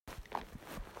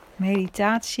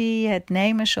Meditatie, het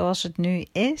nemen zoals het nu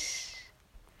is.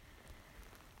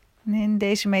 En in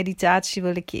deze meditatie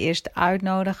wil ik je eerst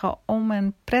uitnodigen om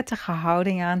een prettige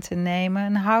houding aan te nemen.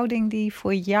 Een houding die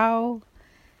voor jou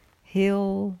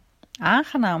heel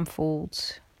aangenaam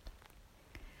voelt.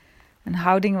 Een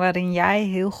houding waarin jij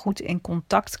heel goed in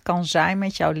contact kan zijn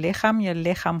met jouw lichaam. Je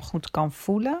lichaam goed kan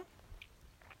voelen.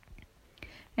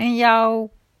 En jouw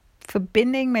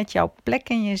verbinding met jouw plek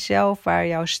in jezelf, waar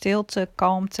jouw stilte,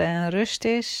 kalmte en rust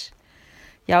is.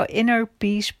 Jouw inner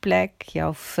peace plek,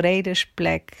 jouw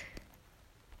vredesplek.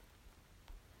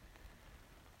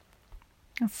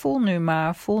 En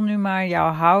voel nu maar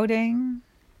jouw houding.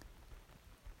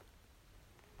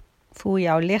 Voel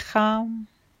jouw lichaam.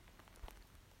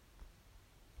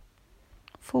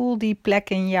 Voel die plek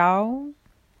in jou.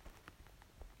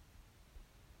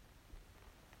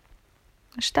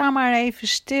 Sta maar even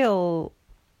stil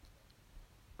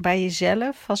bij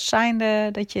jezelf, als zijnde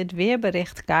dat je het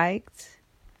weerbericht kijkt.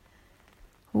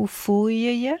 Hoe voel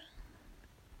je je?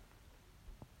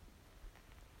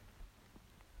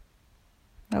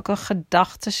 Welke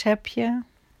gedachten heb je?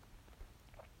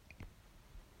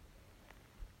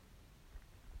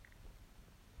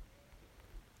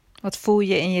 Wat voel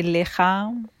je in je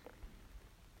lichaam?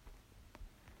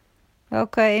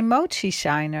 Welke emoties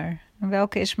zijn er? En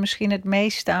welke is misschien het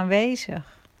meest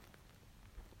aanwezig?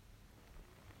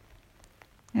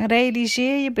 En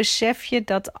realiseer je, besef je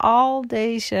dat al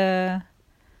deze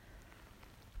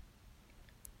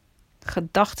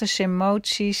gedachten,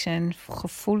 emoties en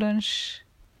gevoelens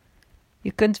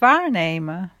je kunt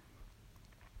waarnemen.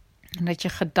 En dat je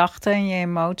gedachten en je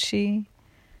emotie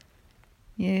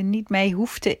je niet mee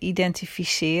hoeft te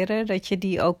identificeren. Dat je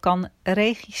die ook kan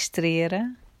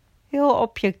registreren. Heel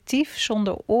objectief,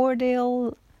 zonder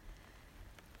oordeel.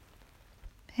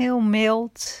 Heel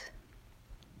mild.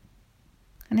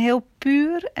 En heel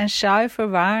puur en zuiver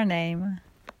waarnemen.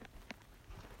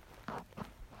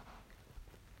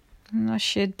 En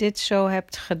als je dit zo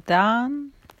hebt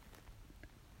gedaan,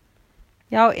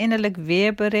 jouw innerlijk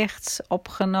weerbericht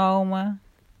opgenomen,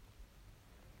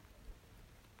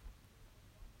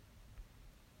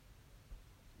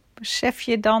 besef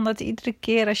je dan dat iedere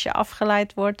keer als je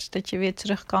afgeleid wordt, dat je weer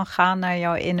terug kan gaan naar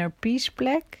jouw inner peace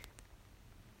plek?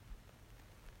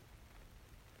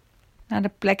 Naar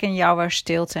de plek in jou waar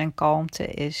stilte en kalmte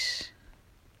is.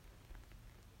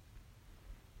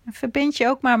 En verbind je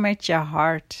ook maar met je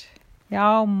hart.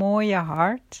 Jouw mooie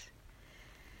hart.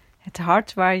 Het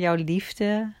hart waar jouw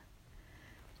liefde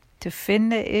te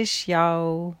vinden is.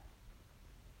 Jouw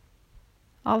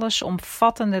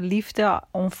allesomvattende liefde,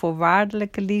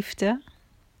 onvoorwaardelijke liefde.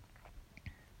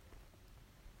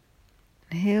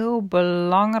 Een heel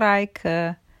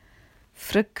belangrijke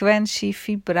frequentie,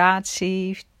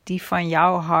 vibratie, die van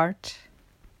jouw hart.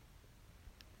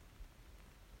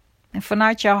 En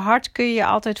vanuit jouw hart kun je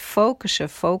altijd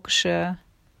focussen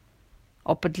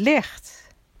op het licht.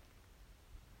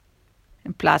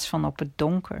 In plaats van op het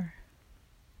donker.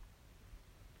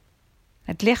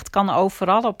 Het licht kan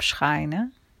overal op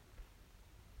schijnen.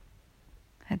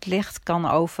 Het licht kan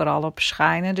overal op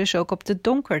schijnen, dus ook op de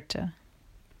donkerte.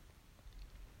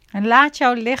 En laat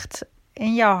jouw licht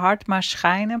in jouw hart maar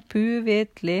schijnen, puur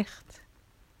wit licht.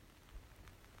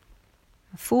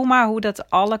 Voel maar hoe dat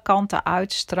alle kanten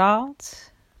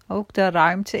uitstraalt. Ook de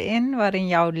ruimte in waarin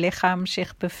jouw lichaam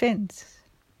zich bevindt.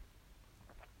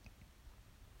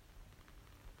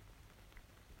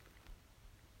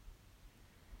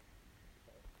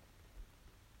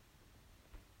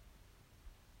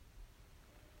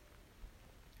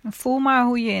 En voel maar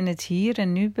hoe je in het hier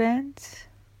en nu bent.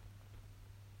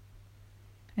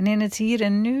 En in het hier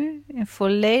en nu, in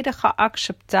volledige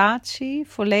acceptatie,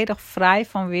 volledig vrij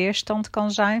van weerstand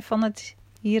kan zijn van het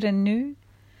hier en nu.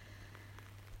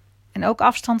 En ook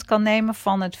afstand kan nemen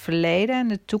van het verleden en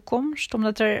de toekomst,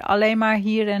 omdat er alleen maar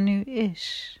hier en nu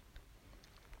is.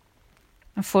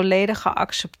 Een volledige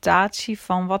acceptatie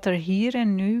van wat er hier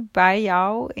en nu bij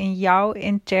jou, in jou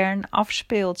intern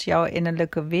afspeelt. Jouw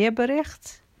innerlijke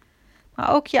weerbericht.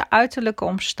 Maar ook je uiterlijke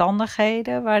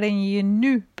omstandigheden waarin je je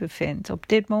nu bevindt op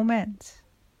dit moment.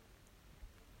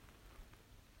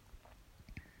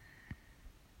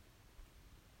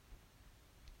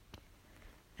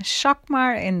 En zak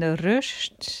maar in de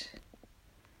rust,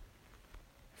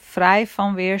 vrij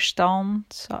van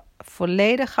weerstand,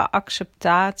 volledige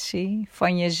acceptatie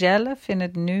van jezelf in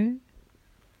het nu,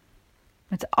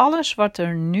 met alles wat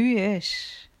er nu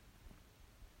is.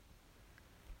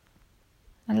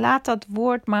 En laat dat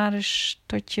woord maar eens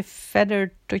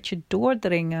tot je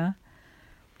doordringen.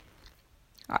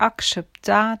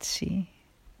 Acceptatie.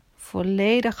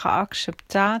 Volledige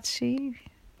acceptatie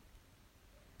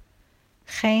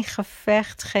Geen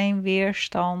gevecht, geen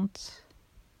weerstand.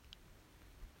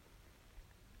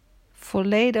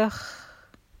 Volledig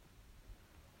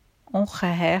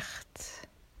ongehecht.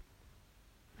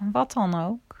 En wat dan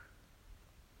ook.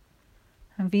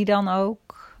 En wie dan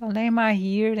ook. Alleen maar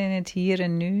hier in het hier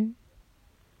en nu.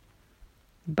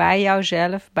 Bij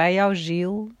jouzelf, bij jouw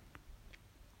ziel.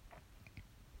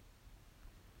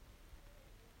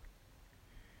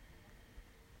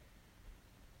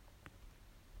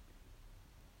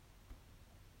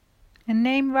 En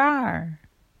neem waar.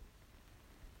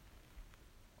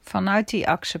 Vanuit die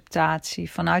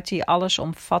acceptatie, vanuit die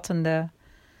allesomvattende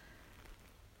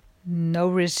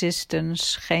no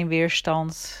resistance, geen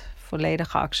weerstand,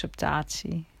 volledige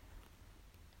acceptatie.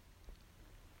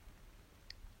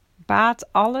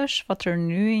 Baat alles wat er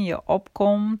nu in je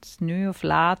opkomt, nu of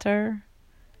later.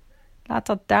 Laat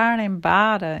dat daarin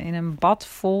baden, in een bad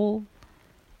vol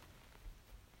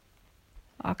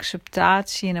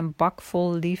acceptatie, in een bak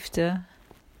vol liefde.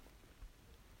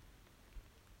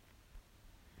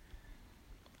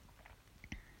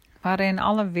 Waarin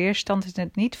alle weerstand in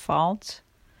het niet valt,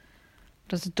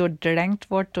 dat het doordrenkt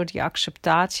wordt door die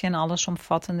acceptatie en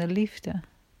allesomvattende liefde.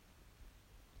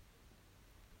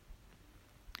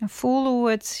 En voel hoe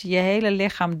het je hele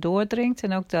lichaam doordringt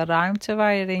en ook de ruimte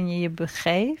waarin je je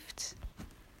begeeft.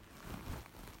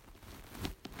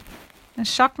 En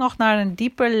zak nog naar een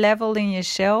dieper level in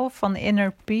jezelf van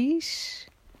inner peace.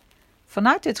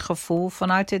 Vanuit dit gevoel,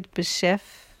 vanuit dit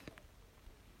besef.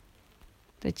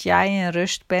 Dat jij in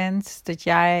rust bent, dat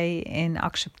jij in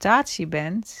acceptatie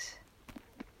bent.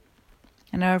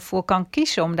 En ervoor kan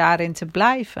kiezen om daarin te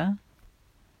blijven.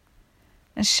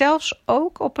 En zelfs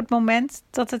ook op het moment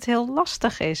dat het heel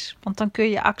lastig is. Want dan kun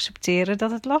je accepteren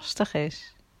dat het lastig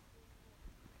is.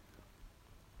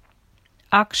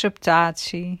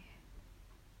 Acceptatie.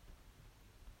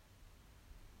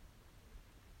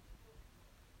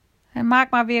 En maak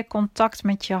maar weer contact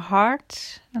met je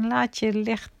hart. En laat je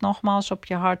licht nogmaals op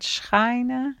je hart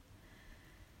schijnen.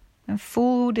 En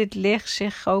voel hoe dit licht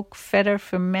zich ook verder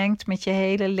vermengt met je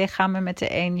hele lichaam en met de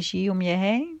energie om je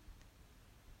heen.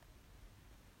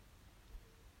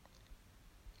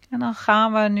 En dan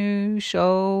gaan we nu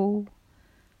zo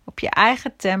op je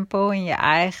eigen tempo, in je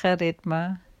eigen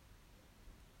ritme,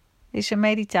 deze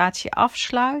meditatie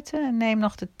afsluiten. En neem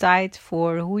nog de tijd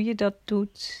voor hoe je dat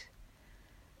doet.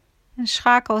 En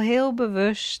schakel heel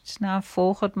bewust naar een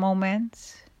volgend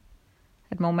moment.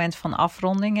 Het moment van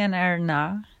afronding en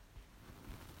erna.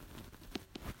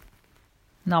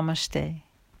 Namaste.